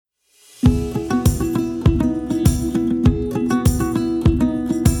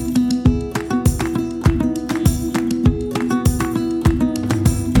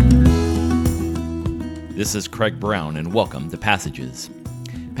This is Craig Brown, and welcome to Passages.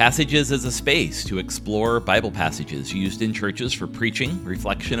 Passages is a space to explore Bible passages used in churches for preaching,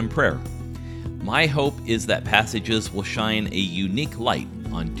 reflection, and prayer. My hope is that Passages will shine a unique light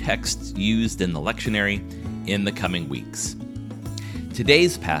on texts used in the lectionary in the coming weeks.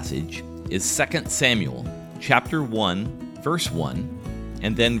 Today's passage is 2 Samuel, chapter 1, verse 1,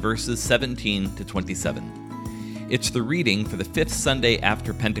 and then verses 17 to 27. It's the reading for the fifth Sunday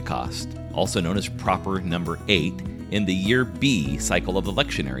after Pentecost, also known as proper number 8, in the year B cycle of the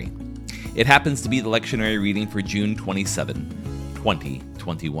lectionary. It happens to be the lectionary reading for June 27,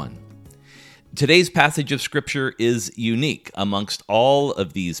 2021. Today's passage of Scripture is unique amongst all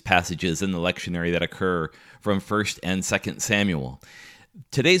of these passages in the lectionary that occur from 1st and 2nd Samuel.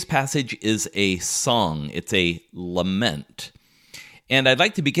 Today's passage is a song. It's a lament. And I'd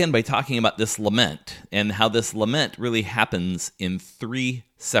like to begin by talking about this lament and how this lament really happens in three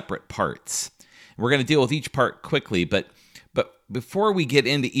separate parts. We're going to deal with each part quickly, but before we get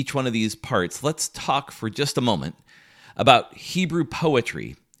into each one of these parts, let's talk for just a moment about Hebrew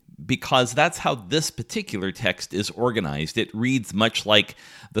poetry, because that's how this particular text is organized. It reads much like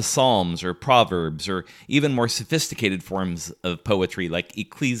the Psalms or Proverbs or even more sophisticated forms of poetry like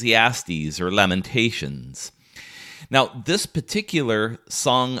Ecclesiastes or Lamentations. Now, this particular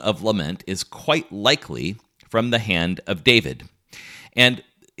song of lament is quite likely from the hand of David. And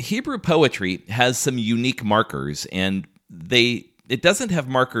Hebrew poetry has some unique markers, and it doesn't have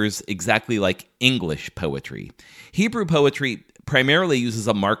markers exactly like English poetry. Hebrew poetry primarily uses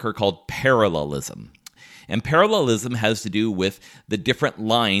a marker called parallelism. And parallelism has to do with the different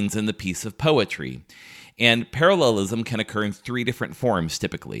lines in the piece of poetry. And parallelism can occur in three different forms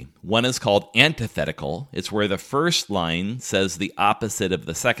typically. One is called antithetical. It's where the first line says the opposite of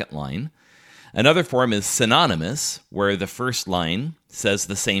the second line. Another form is synonymous, where the first line says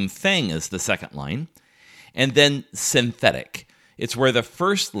the same thing as the second line. And then synthetic. It's where the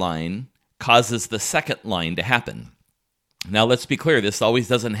first line causes the second line to happen. Now, let's be clear, this always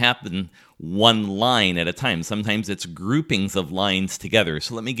doesn't happen one line at a time. Sometimes it's groupings of lines together.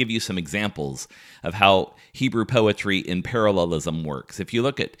 So let me give you some examples of how Hebrew poetry in parallelism works. If you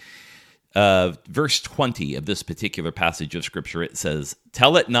look at verse 20 of this particular passage of Scripture, it says,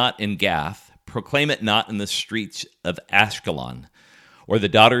 "Tell it not in Gath, proclaim it not in the streets of Ashkelon, or the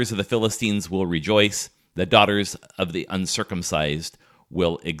daughters of the Philistines will rejoice, the daughters of the uncircumcised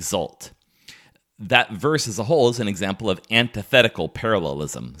will exult." That verse as a whole is an example of antithetical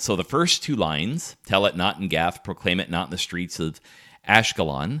parallelism. So the first two lines, "Tell it not in Gath, proclaim it not in the streets of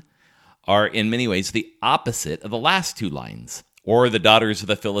Ashkelon," are in many ways the opposite of the last two lines. Or the daughters of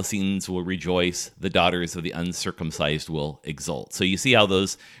the Philistines will rejoice, the daughters of the uncircumcised will exult. So you see how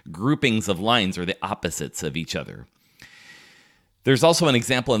those groupings of lines are the opposites of each other. There's also an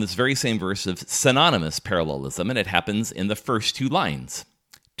example in this very same verse of synonymous parallelism, and it happens in the first two lines.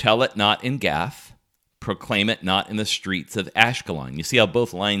 "Tell it not in Gath, proclaim it not in the streets of Ashkelon." You see how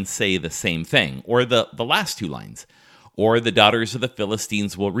both lines say the same thing. Or the last two lines. "Or the daughters of the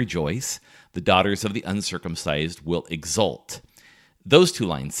Philistines will rejoice, the daughters of the uncircumcised will exult." Those two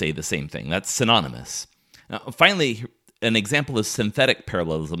lines say the same thing. That's synonymous. Now, finally, an example of synthetic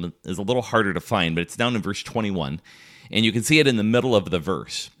parallelism is a little harder to find, but it's down in verse 21. And you can see it in the middle of the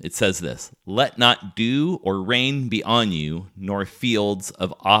verse. It says this, "Let not dew or rain be on you, nor fields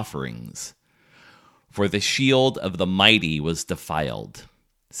of offerings. For the shield of the mighty was defiled."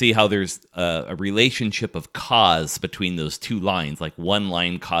 See how there's a relationship of cause between those two lines, like one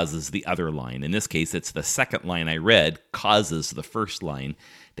line causes the other line. In this case, it's the second line I read causes the first line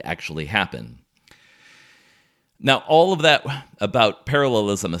to actually happen. Now, all of that about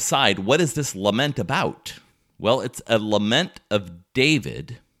parallelism aside, what is this lament about? Well, it's a lament of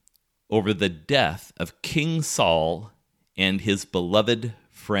David over the death of King Saul and his beloved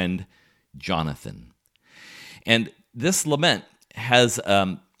friend Jonathan. And this lament has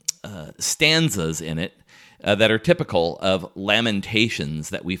stanzas in it that are typical of lamentations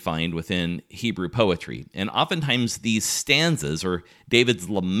that we find within Hebrew poetry. And oftentimes these stanzas, or David's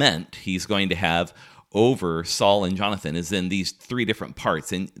lament he's going to have over Saul and Jonathan, is in these three different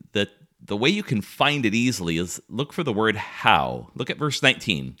parts. And the way you can find it easily is look for the word how. Look at verse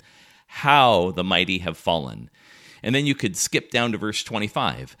 19. "How the mighty have fallen." And then you could skip down to verse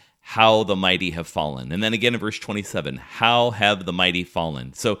 25. "How the mighty have fallen." And then again in verse 27, "How have the mighty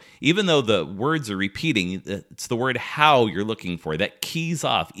fallen?" So even though the words are repeating, it's the word how you're looking for that keys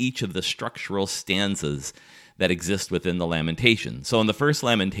off each of the structural stanzas that exist within the lamentation. So in the first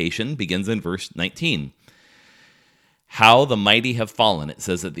lamentation begins in verse 19. "How the mighty have fallen," it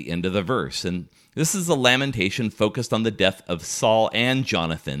says at the end of the verse. And this is a lamentation focused on the death of Saul and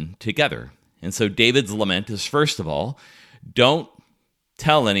Jonathan together. And so David's lament is, first of all, don't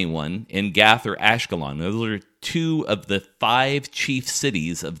tell anyone in Gath or Ashkelon. Those are two of the 5 chief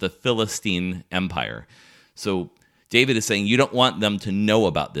cities of the Philistine Empire. So David is saying you don't want them to know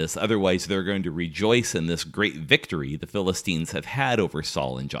about this, otherwise they're going to rejoice in this great victory the Philistines have had over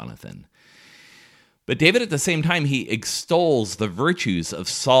Saul and Jonathan. But David, at the same time, he extols the virtues of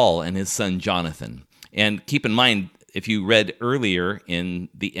Saul and his son Jonathan. And keep in mind, if you read earlier in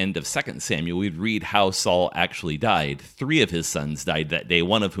the end of 2 Samuel, we'd read how Saul actually died. 3 of his sons died that day,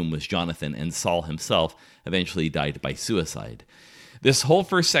 one of whom was Jonathan, and Saul himself eventually died by suicide. This whole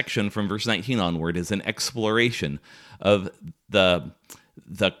first section from verse 19 onward is an exploration of the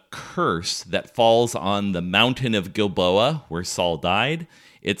curse that falls on the mountain of Gilboa, where Saul died.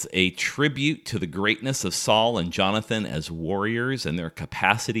 It's a tribute to the greatness of Saul and Jonathan as warriors and their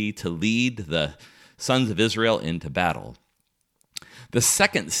capacity to lead the sons of Israel into battle. The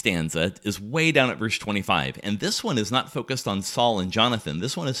second stanza is way down at verse 25, and this one is not focused on Saul and Jonathan.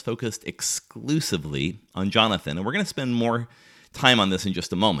 This one is focused exclusively on Jonathan, and we're going to spend more time on this in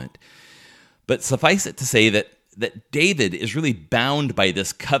just a moment. But suffice it to say that David is really bound by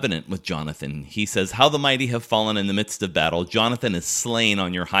this covenant with Jonathan. He says, "How the mighty have fallen in the midst of battle. Jonathan is slain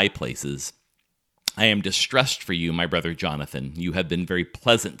on your high places. I am distressed for you, my brother Jonathan. You have been very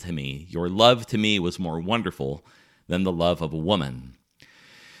pleasant to me. Your love to me was more wonderful than the love of a woman."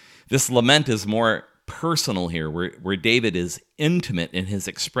 This lament is more personal here, where David is intimate in his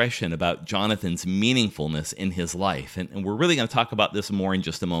expression about Jonathan's meaningfulness in his life. And we're really going to talk about this more in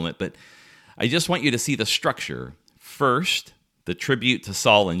just a moment, but I just want you to see the structure. First, the tribute to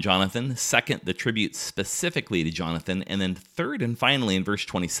Saul and Jonathan. Second, the tribute specifically to Jonathan. And then third and finally, in verse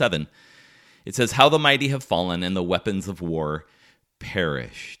 27, it says, "How the mighty have fallen and the weapons of war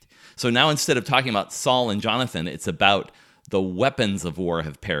perished." So now instead of talking about Saul and Jonathan, it's about the weapons of war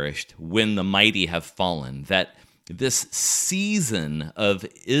have perished when the mighty have fallen. That this season of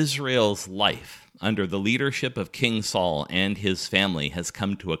Israel's life under the leadership of King Saul and his family has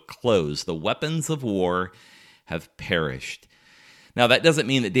come to a close. The weapons of war have perished. Now, that doesn't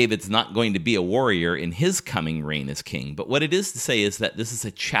mean that David's not going to be a warrior in his coming reign as king, but what it is to say is that this is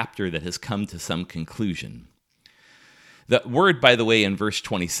a chapter that has come to some conclusion. The word, by the way, in verse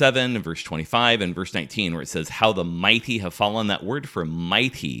 27, and verse 25, and verse 19, where it says, "How the mighty have fallen," that word for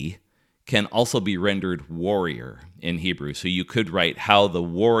mighty can also be rendered warrior in Hebrew. So you could write, "How the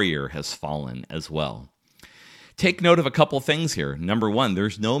warrior has fallen" as well. Take note of a couple things here. Number one,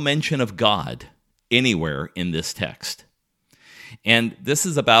 there's no mention of God anywhere in this text. And this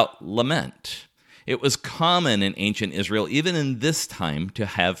is about lament. It was common in ancient Israel, even in this time, to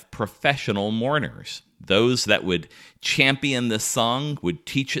have professional mourners. Those that would champion this song would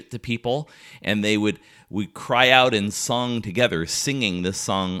teach it to people, and they would cry out in song together, singing this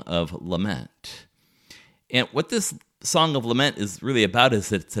song of lament. And what this song of lament is really about is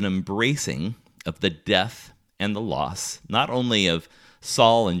that it's an embracing of the death and the loss, not only of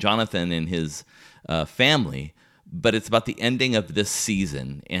Saul and Jonathan and his family, but it's about the ending of this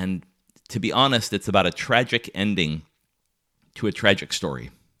season. And to be honest, it's about a tragic ending to a tragic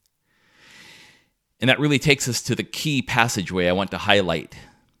story. And that really takes us to the key passageway I want to highlight.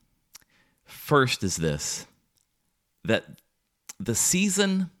 First is this, that the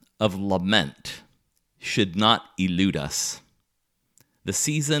season of lament should not elude us. The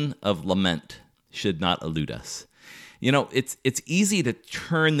season of lament should not elude us. You know, it's easy to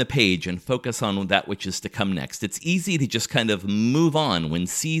turn the page and focus on that which is to come next. It's easy to just kind of move on when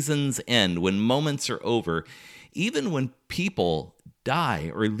seasons end, when moments are over, even when people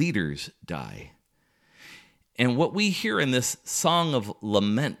die or leaders die. And what we hear in this song of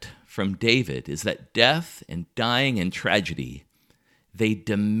lament from David is that death and dying and tragedy, they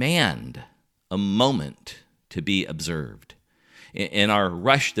demand a moment to be observed. In our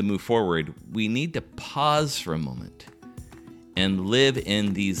rush to move forward, we need to pause for a moment and live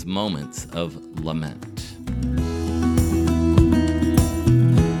in these moments of lament.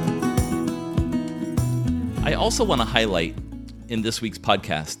 I also want to highlight in this week's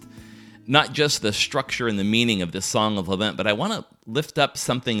podcast not just the structure and the meaning of this song of lament, but I want to lift up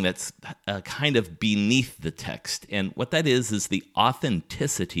something that's kind of beneath the text. And what that is the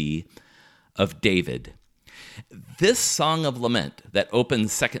authenticity of David. This song of lament that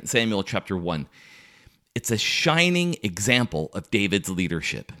opens 2 Samuel chapter 1, it's a shining example of David's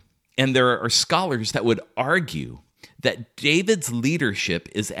leadership. And there are scholars that would argue that David's leadership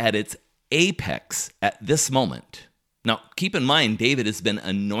is at its apex at this moment. Now, keep in mind, David has been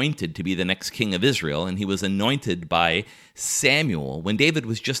anointed to be the next king of Israel, and he was anointed by Samuel when David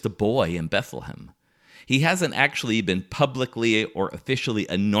was just a boy in Bethlehem. He hasn't actually been publicly or officially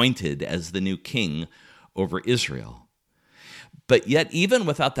anointed as the new king over Israel. But yet, even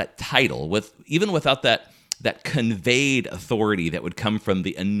without that title, even without that conveyed authority that would come from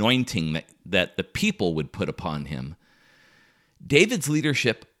the anointing that the people would put upon him, David's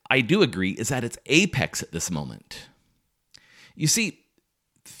leadership, I do agree, is at its apex at this moment. You see,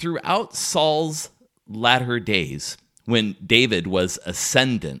 throughout Saul's latter days, when David was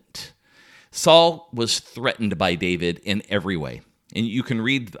ascendant, Saul was threatened by David in every way. And you can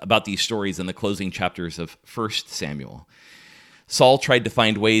read about these stories in the closing chapters of 1 Samuel. Saul tried to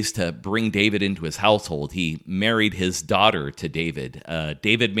find ways to bring David into his household. He married his daughter to David.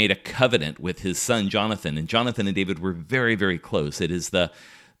 David made a covenant with his son Jonathan, and Jonathan and David were very, very close. It is the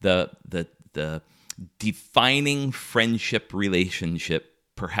defining friendship relationship,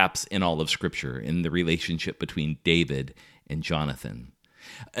 perhaps in all of Scripture, in the relationship between David and Jonathan.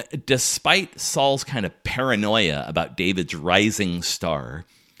 Despite Saul's kind of paranoia about David's rising star,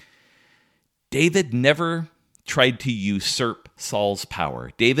 David never tried to usurp Saul's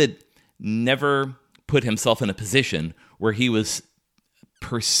power. David never put himself in a position where he was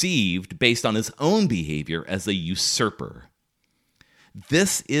perceived based on his own behavior as a usurper.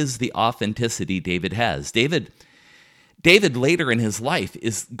 This is the authenticity David has. David later in his life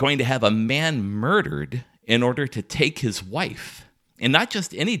is going to have a man murdered in order to take his wife. And not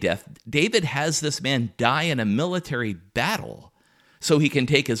just any death. David has this man die in a military battle so he can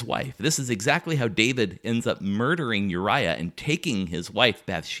take his wife. This is exactly how David ends up murdering Uriah and taking his wife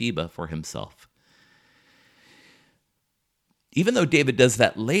Bathsheba for himself. Even though David does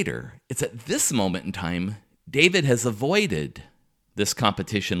that later, it's at this moment in time David has avoided this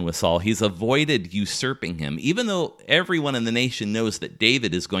competition with Saul. He's avoided usurping him. Even though everyone in the nation knows that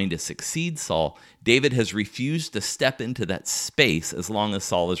David is going to succeed Saul, David has refused to step into that space as long as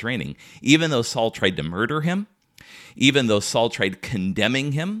Saul is reigning. Even though Saul tried to murder him, even though Saul tried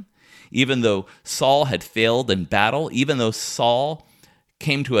condemning him, even though Saul had failed in battle, even though Saul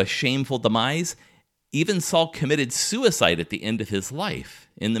came to a shameful demise, even Saul committed suicide at the end of his life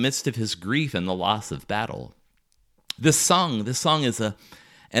in the midst of his grief and the loss of battle. This song is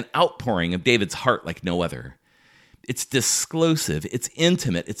an outpouring of David's heart like no other. It's disclosive, it's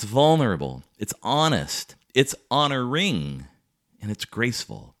intimate, it's vulnerable, it's honest, it's honoring, and it's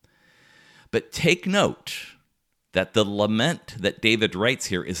graceful. But take note that the lament that David writes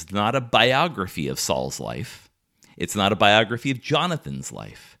here is not a biography of Saul's life. It's not a biography of Jonathan's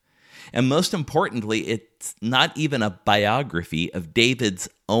life. And most importantly, it's not even a biography of David's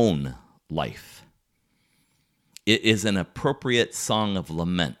own life. It is an appropriate song of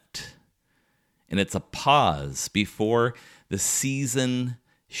lament. And it's a pause before the season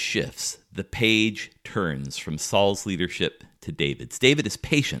shifts. The page turns from Saul's leadership to David's. David is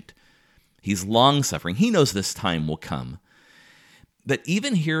patient. He's long-suffering. He knows this time will come. But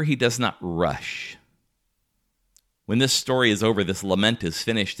even here, he does not rush. When this story is over, this lament is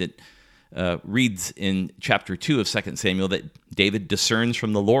finished, it reads in chapter 2 of 2 Samuel that David discerns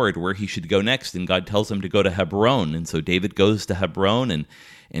from the Lord where he should go next, and God tells him to go to Hebron. And so David goes to Hebron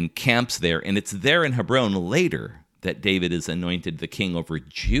and camps there. And it's there in Hebron later that David is anointed the king over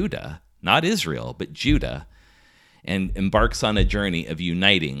Judah, not Israel, but Judah, and embarks on a journey of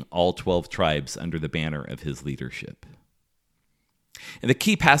uniting all 12 tribes under the banner of his leadership. And the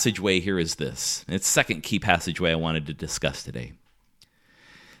key passageway here is this. It's the second key passageway I wanted to discuss today.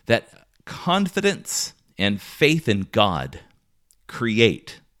 That confidence and faith in God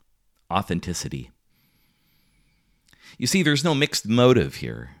create authenticity. You see, there's no mixed motive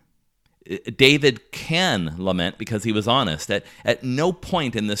here. David can lament because he was honest. At no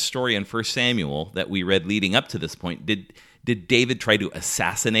point in this story in 1 Samuel that we read leading up to this point did David try to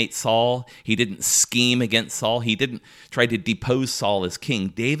assassinate Saul. He didn't scheme against Saul. He didn't try to depose Saul as king.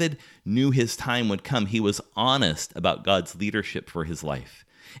 David knew his time would come. He was honest about God's leadership for his life.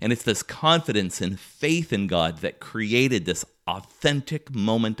 And it's this confidence and faith in God that created this authentic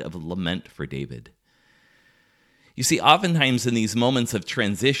moment of lament for David. You see, oftentimes in these moments of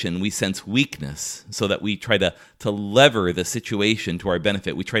transition, we sense weakness so that we try to lever the situation to our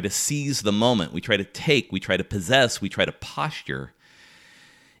benefit. We try to seize the moment. We try to take, we try to possess, we try to posture.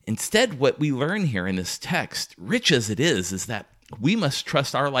 Instead, what we learn here in this text, rich as it is that we must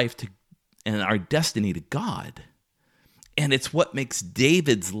trust our life and our destiny to God. And it's what makes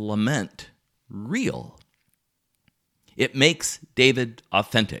David's lament real. It makes David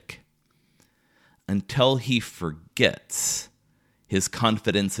authentic until he forgets his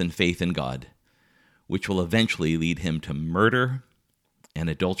confidence and faith in God, which will eventually lead him to murder and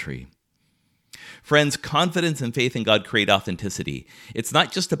adultery. Friends, confidence and faith in God create authenticity. It's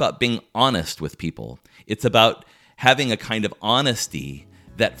not just about being honest with people. It's about having a kind of honesty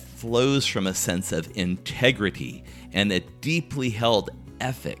that flows from a sense of integrity and a deeply held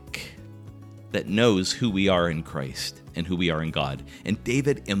ethic that knows who we are in Christ and who we are in God. And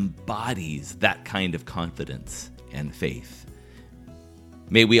David embodies that kind of confidence and faith.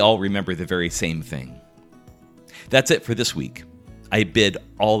 May we all remember the very same thing. That's it for this week. I bid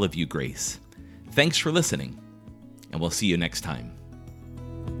all of you grace. Thanks for listening, and we'll see you next time.